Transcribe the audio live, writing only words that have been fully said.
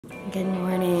Good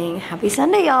morning. Happy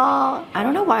Sunday, y'all. I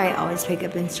don't know why I always wake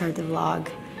up and start the vlog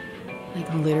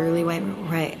like literally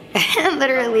right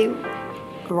literally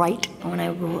right when I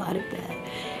roll out of bed.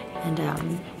 And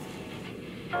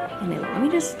anyway, let me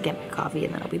just get my coffee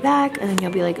and then I'll be back, and then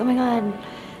you'll be like, oh my god,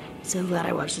 so glad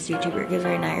I watched this YouTuber, because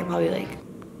right now you're probably like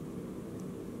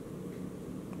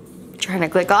trying to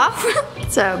click off.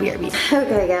 So BRB.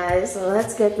 Okay guys, so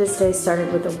let's get this day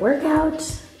started with a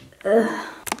workout. Ugh.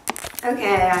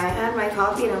 Okay, I had my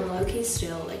coffee and I'm low-key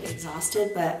still like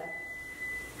exhausted, but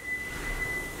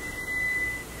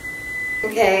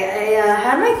okay, I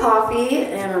had my coffee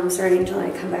and I'm starting to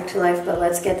like come back to life, but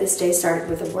let's get this day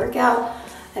started with a workout.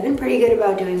 I've been pretty good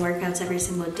about doing workouts every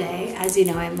single day. As you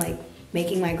know, I'm like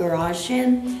making my garage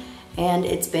gym and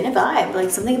it's been a vibe.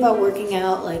 Like something about working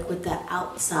out like with the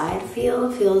outside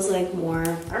feel feels like more,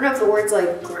 I don't know if the word's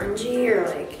like grungy or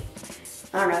like,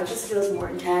 I don't know, it just feels more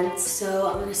intense.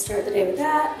 So I'm gonna start the day with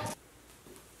that.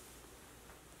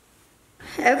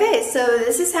 Okay, so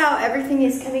this is how everything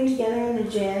is coming together in the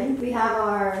gym. We have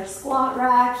our squat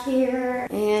rack here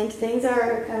and things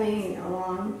are coming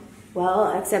along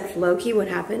well, except low-key what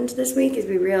happened this week is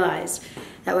we realized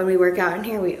that when we work out in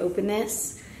here, we open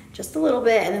this just a little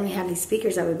bit and then we have these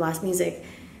speakers that we blast music.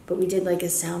 But we did like a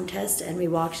sound test and we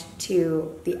walked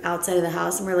to the outside of the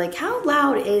house and we're like, how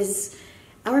loud is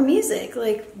our music?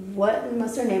 Like, what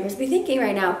must our neighbors be thinking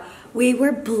right now? We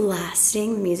were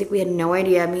blasting the music. We had no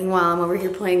idea. Meanwhile, I'm over here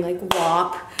playing like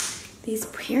WAP. These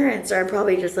parents are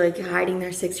probably just like hiding their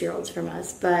 6-year-olds from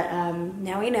us. But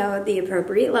now we know the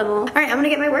appropriate level. All right, I'm gonna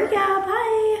get my workout.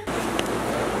 Bye.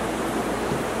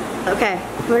 Okay,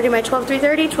 I'm gonna do my 12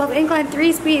 330, 12 incline,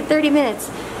 3 speed, 30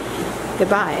 minutes.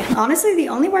 Goodbye. Honestly, the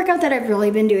only workout that I've really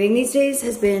been doing these days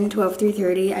has been 12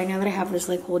 330. I know that I have this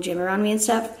like whole gym around me and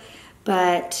stuff,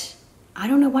 but I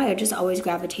don't know why, I just always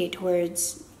gravitate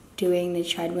towards doing the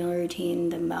treadmill routine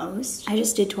the most. I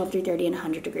just did 12 330 in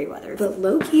 100-degree weather. But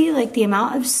low-key, like the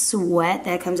amount of sweat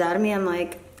that comes out of me, I'm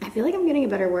like, I feel like I'm getting a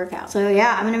better workout. So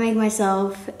yeah, I'm gonna make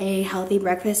myself a healthy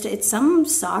breakfast. It's some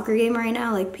soccer game right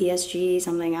now, like PSG,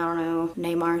 something, I don't know,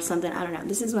 Neymar, something, I don't know.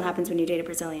 This is what happens when you date a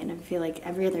Brazilian. I feel like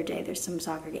every other day there's some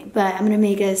soccer game. But I'm gonna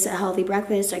make us a healthy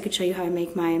breakfast. I could show you how I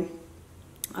make my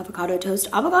avocado toast.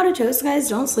 Avocado toast, guys,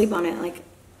 don't sleep on it. Like,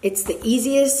 it's the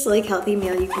easiest, like, healthy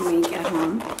meal you can make at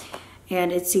home.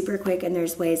 And it's super quick, and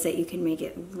there's ways that you can make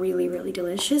it really, really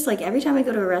delicious. Like, every time I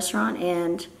go to a restaurant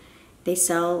and they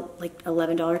sell, like,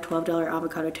 $11, $12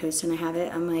 avocado toast and I have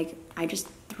it, I'm like, I just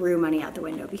threw money out the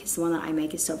window because the one that I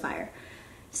make is so fire.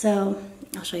 So,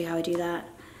 I'll show you how I do that.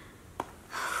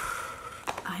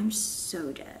 I'm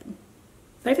so dead.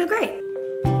 But I feel great.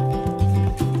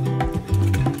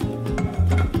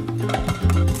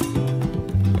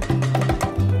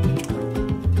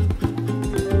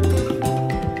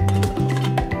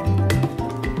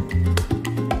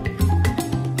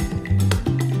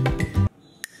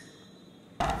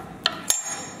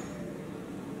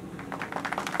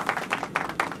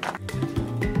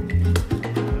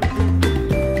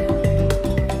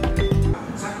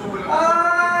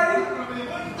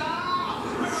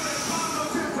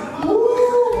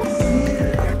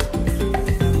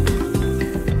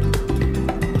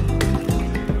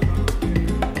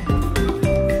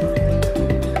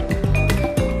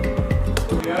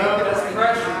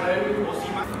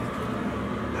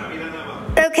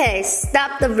 Okay,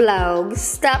 stop the vlog.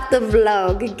 Stop the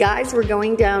vlog. Guys, we're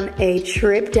going down a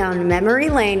trip down memory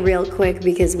lane real quick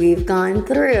because we've gone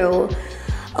through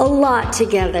a lot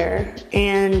together.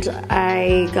 And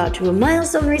I got to a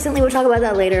milestone recently. We'll talk about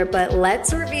that later, but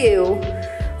let's review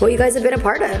what you guys have been a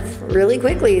part of really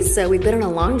quickly. So we've been on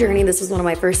a long journey. This was one of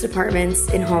my first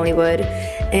apartments in Hollywood.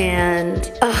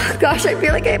 And oh gosh, I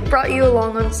feel like I brought you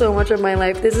along on so much of my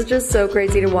life. This is just so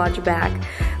crazy to watch back.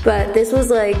 But this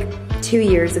was like 2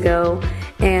 years ago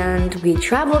and we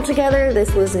traveled together.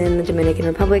 This was in the Dominican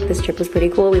Republic. This trip was pretty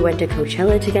cool. We went to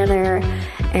Coachella together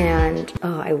and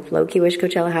oh, I low-key wish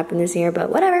Coachella happened this year, but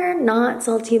whatever, not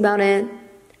salty about it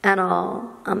at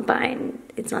all. I'm fine.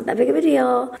 It's not that big of a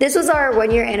deal. This was our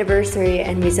 1-year anniversary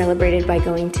and we celebrated by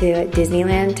going to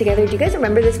Disneyland together. Do you guys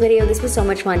remember this video? This was so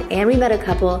much fun. And we met a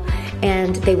couple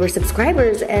and they were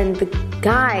subscribers and the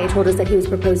guy told us that he was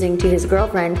proposing to his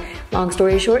girlfriend. Long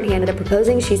story short, he ended up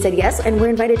proposing. She said yes and we're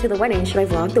invited to the wedding. Should I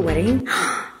vlog the wedding?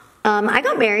 I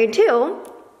got married too.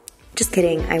 Just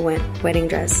kidding, I went wedding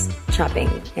dress shopping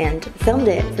and filmed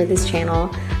it for this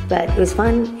channel, but it was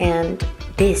fun and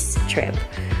this trip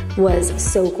was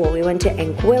so cool. We went to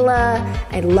Anguilla.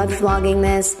 I loved vlogging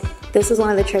this. This was one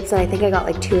of the trips that I think I got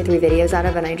like 2 or 3 videos out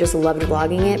of and I just loved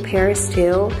vlogging it. Paris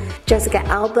too. Jessica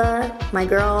Alba, my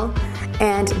girl.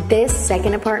 And this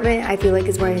second apartment, I feel like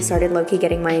is where I started low-key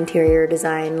getting my interior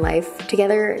design life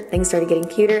together. Things started getting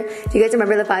cuter. Do you guys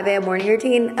remember the 5 a.m. morning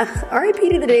routine? RIP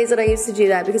to the days that I used to do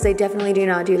that, because I definitely do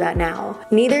not do that now.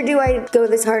 Neither do I go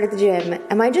this hard at the gym.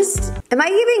 Am I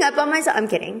giving up on myself? I'm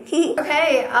kidding.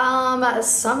 Okay,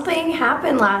 something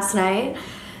happened last night,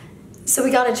 so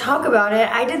we gotta talk about it.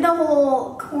 I did the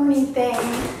whole corny thing.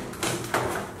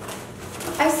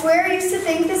 I swear I used to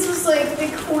think this was like the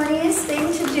corniest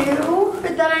thing to do,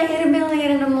 but then I hit 1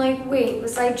 million and I'm like, wait,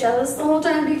 was I jealous the whole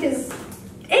time? Because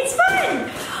it's fun!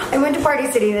 I went to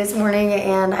Party City this morning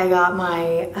and I got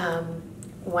my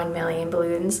 1 million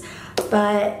balloons.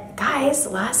 But guys,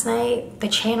 last night the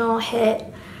channel hit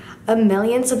 1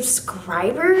 million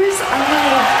subscribers. I'm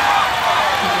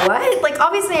like, what? Like,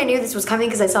 obviously I knew this was coming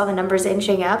because I saw the numbers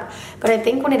inching up, but I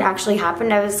think when it actually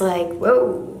happened, I was like,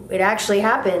 whoa, it actually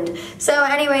happened. So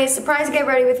anyway, surprise, get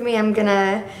ready with me. I'm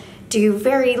gonna do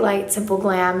very light, simple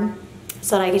glam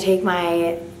so that I can take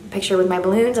my picture with my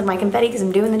balloons and my confetti because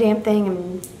I'm doing the damn thing.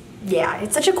 And yeah,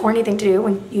 it's such a corny thing to do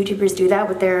when YouTubers do that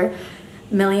with their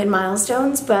million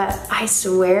milestones, but I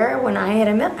swear when I hit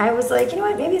 1 million, I was like, you know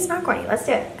what, maybe it's not corny, let's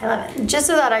do it. I love it. Just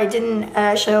so that I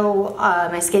didn't show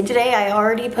my skin today, I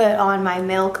already put on my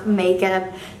Milk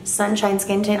Makeup Sunshine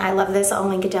Skin Tint. I love this, I'll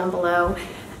link it down below.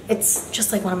 It's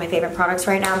just like one of my favorite products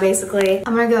right now, basically.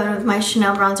 I'm gonna go in with my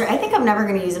Chanel bronzer. I think I'm never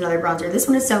gonna use another bronzer. This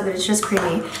one is so good, it's just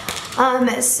creamy.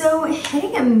 So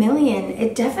hitting 1 million,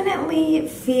 it definitely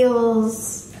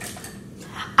feels,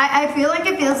 I feel like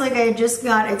it feels like I just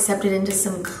got accepted into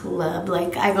some club.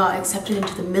 Like I got accepted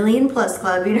into the 1 million+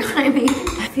 club, you know what I mean?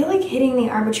 I feel like hitting the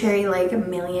arbitrary like 1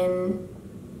 million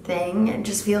thing, it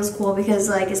just feels cool because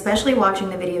like, especially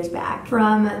watching the videos back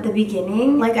from the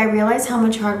beginning, like I realized how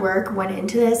much hard work went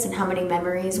into this and how many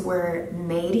memories were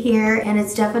made here. And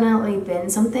it's definitely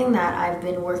been something that I've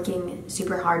been working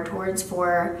super hard towards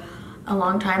for a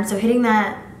long time. So hitting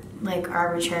that like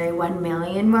arbitrary 1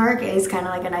 million mark is kind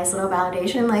of like a nice little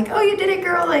validation, like, oh, you did it,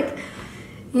 girl. Like,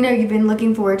 you know, you've been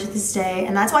looking forward to this day.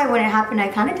 And that's why when it happened, I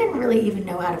kind of didn't really even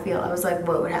know how to feel. I was like,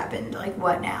 what would happen? Like,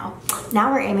 what now?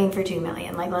 Now we're aiming for 2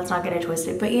 million. Like, let's not get it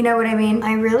twisted, but you know what I mean?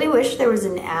 I really wish there was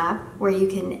an app where you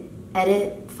can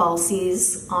edit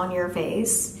falsies on your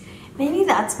face. Maybe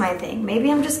that's my thing.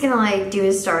 Maybe I'm just gonna like do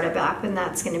a startup app and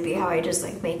that's gonna be how I just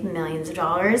like make millions of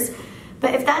dollars.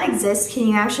 But if that exists, can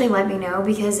you actually let me know?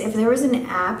 Because if there was an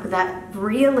app that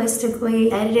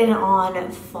realistically edited on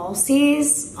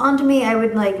falsies onto me, I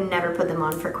would like never put them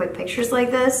on for quick pictures like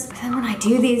this. But then when I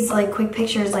do these like quick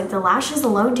pictures, like the lashes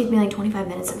alone take me like 25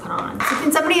 minutes to put on. So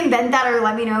can somebody invent that or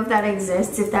let me know if that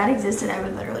exists? If that existed, I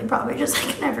would literally probably just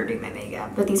like never do my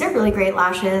makeup. But these are really great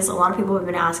lashes. A lot of people have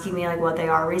been asking me like what they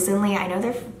are recently. I know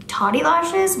they're toddy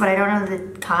lashes, but I don't know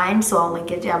the kind, so I'll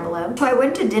link it down below. So I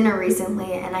went to dinner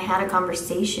recently and I had a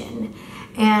conversation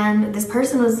and this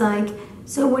person was like,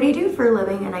 so what do you do for a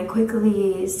living? And I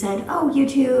quickly said, oh,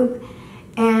 YouTube.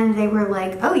 And they were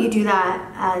like, oh, you do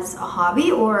that as a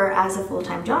hobby or as a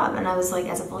full-time job? And I was like,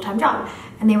 as a full-time job.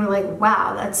 And they were like,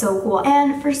 wow, that's so cool.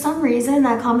 And for some reason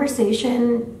that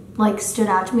conversation like stood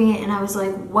out to me and I was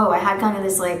like, whoa, I had kind of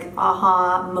this like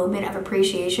aha moment of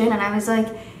appreciation. And I was like,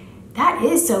 that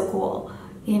is so cool.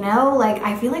 You know, like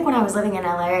I feel like when I was living in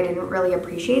LA, I didn't really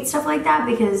appreciate stuff like that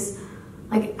because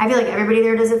like I feel like everybody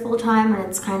there does it full time and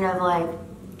it's kind of like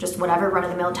just whatever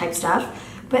run-of-the-mill type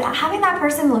stuff. But having that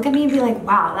person look at me and be like,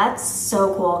 wow, that's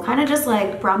so cool, kind of just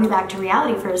like brought me back to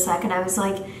reality for a second. I was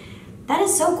like, that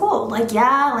is so cool. Like,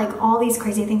 yeah, like all these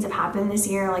crazy things have happened this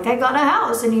year. Like I got a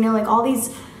house and you know, like all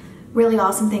these really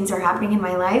awesome things are happening in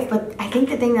my life. But I think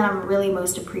the thing that I'm really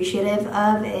most appreciative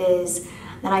of is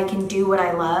that I can do what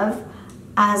I love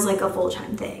as like a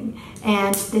full-time thing.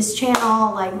 And this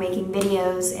channel, like making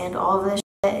videos and all of this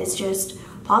shit is just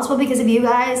possible because of you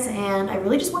guys. And I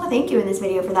really just want to thank you in this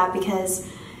video for that because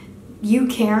you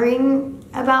caring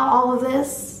about all of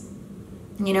this,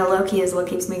 you know, low-key is what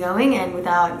keeps me going. And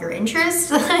without your interest,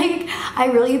 like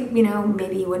I really, you know,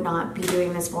 maybe would not be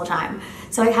doing this full-time.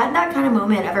 So I had that kind of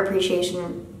moment of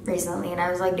appreciation recently and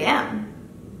I was like, damn,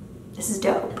 this is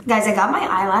dope. Guys, I got my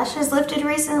eyelashes lifted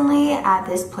recently at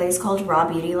this place called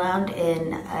Raw Beauty Lounge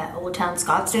in Old Town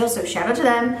Scottsdale, so shout out to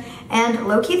them. And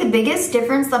low-key, the biggest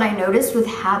difference that I noticed with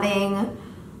having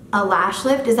a lash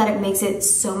lift is that it makes it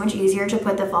so much easier to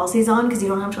put the falsies on because you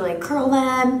don't have to like curl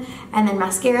them and then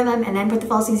mascara them and then put the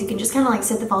falsies. You can just kind of like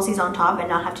sit the falsies on top and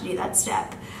not have to do that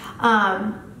step.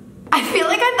 I feel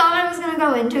like I thought I was gonna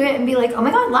go into it and be like, oh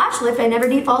my god, lash lift, I never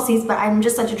need falsies, but I'm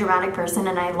just such a dramatic person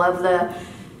and I love the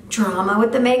drama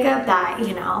with the makeup that,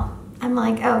 you know, I'm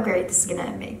like, oh great, this is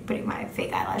gonna make putting my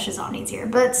fake eyelashes on easier,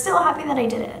 but still happy that I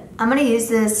did it. I'm gonna use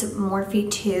this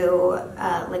Morphe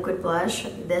 2 liquid blush.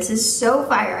 This is so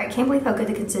fire. I can't believe how good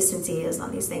the consistency is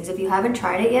on these things. If you haven't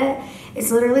tried it yet, it's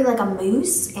literally like a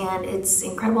mousse and it's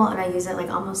incredible, and I use it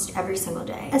like almost every single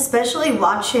day. Especially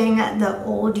watching the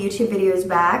old YouTube videos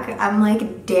back, I'm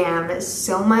like, damn,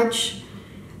 so much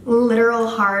literal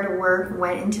hard work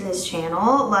went into this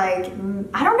channel. Like,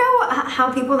 I don't know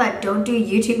how people that don't do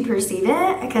YouTube perceive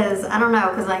it, because I don't know,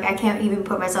 because like I can't even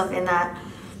put myself in that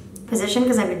position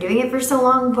because I've been doing it for so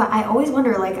long. But I always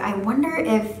wonder, like, I wonder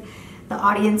if the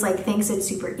audience like thinks it's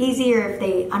super easy, or if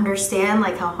they understand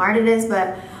like how hard it is.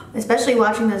 But especially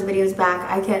watching those videos back,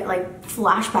 I get like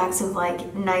flashbacks of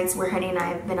like nights where Honey and I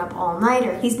have been up all night,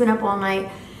 or he's been up all night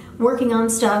working on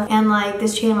stuff, and like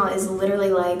this channel is literally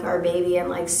like our baby, and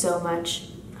like so much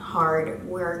hard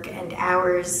work and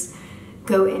hours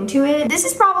go into it. This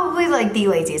is probably like the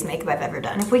laziest makeup I've ever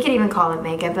done, if we can even call it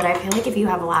makeup. But I feel like if you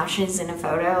have lashes in a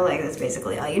photo, like that's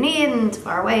basically all you need, and it's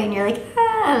far away and you're like,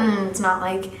 ah, and it's not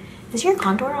like, is your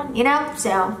contour on, you know?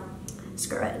 So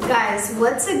screw it. Guys,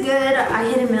 what's a good, I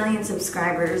hit 1 million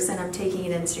subscribers and I'm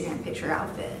taking an Instagram picture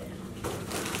outfit?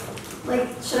 Like,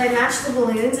 should I match the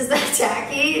balloons? Is that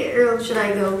tacky? Or should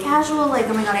I go casual? Like,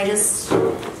 oh my god, I just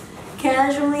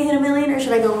casually hit 1 million? Or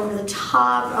should I go over the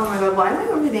top? Oh my god, why am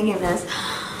I overthinking this?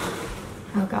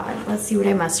 Oh god, let's see what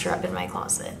I muster up in my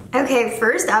closet. Okay,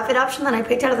 first outfit option that I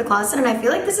picked out of the closet, and I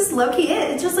feel like this is low-key it.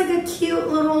 It's just like a cute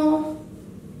little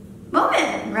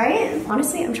moment, right?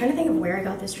 Honestly, I'm trying to think of where I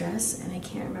got this dress, and I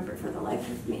can't remember for the life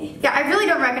of me. Yeah, I really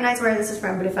don't recognize where this is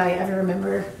from, but if I ever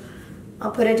remember,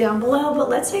 I'll put it down below. But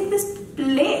let's take this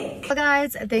flick. Well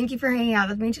guys, thank you for hanging out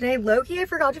with me today. Low-key, I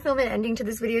forgot to film an ending to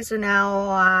this video, so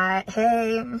now,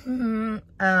 hey, I'm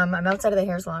outside of the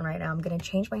hair salon right now. I'm gonna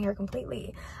change my hair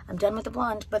completely. I'm done with the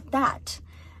blonde, but that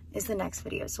is the next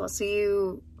video. So I'll see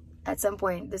you at some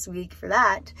point this week for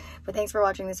that. But thanks for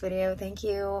watching this video. Thank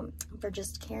you for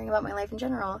just caring about my life in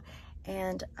general,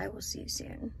 and I will see you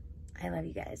soon. I love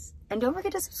you guys. And don't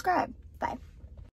forget to subscribe. Bye.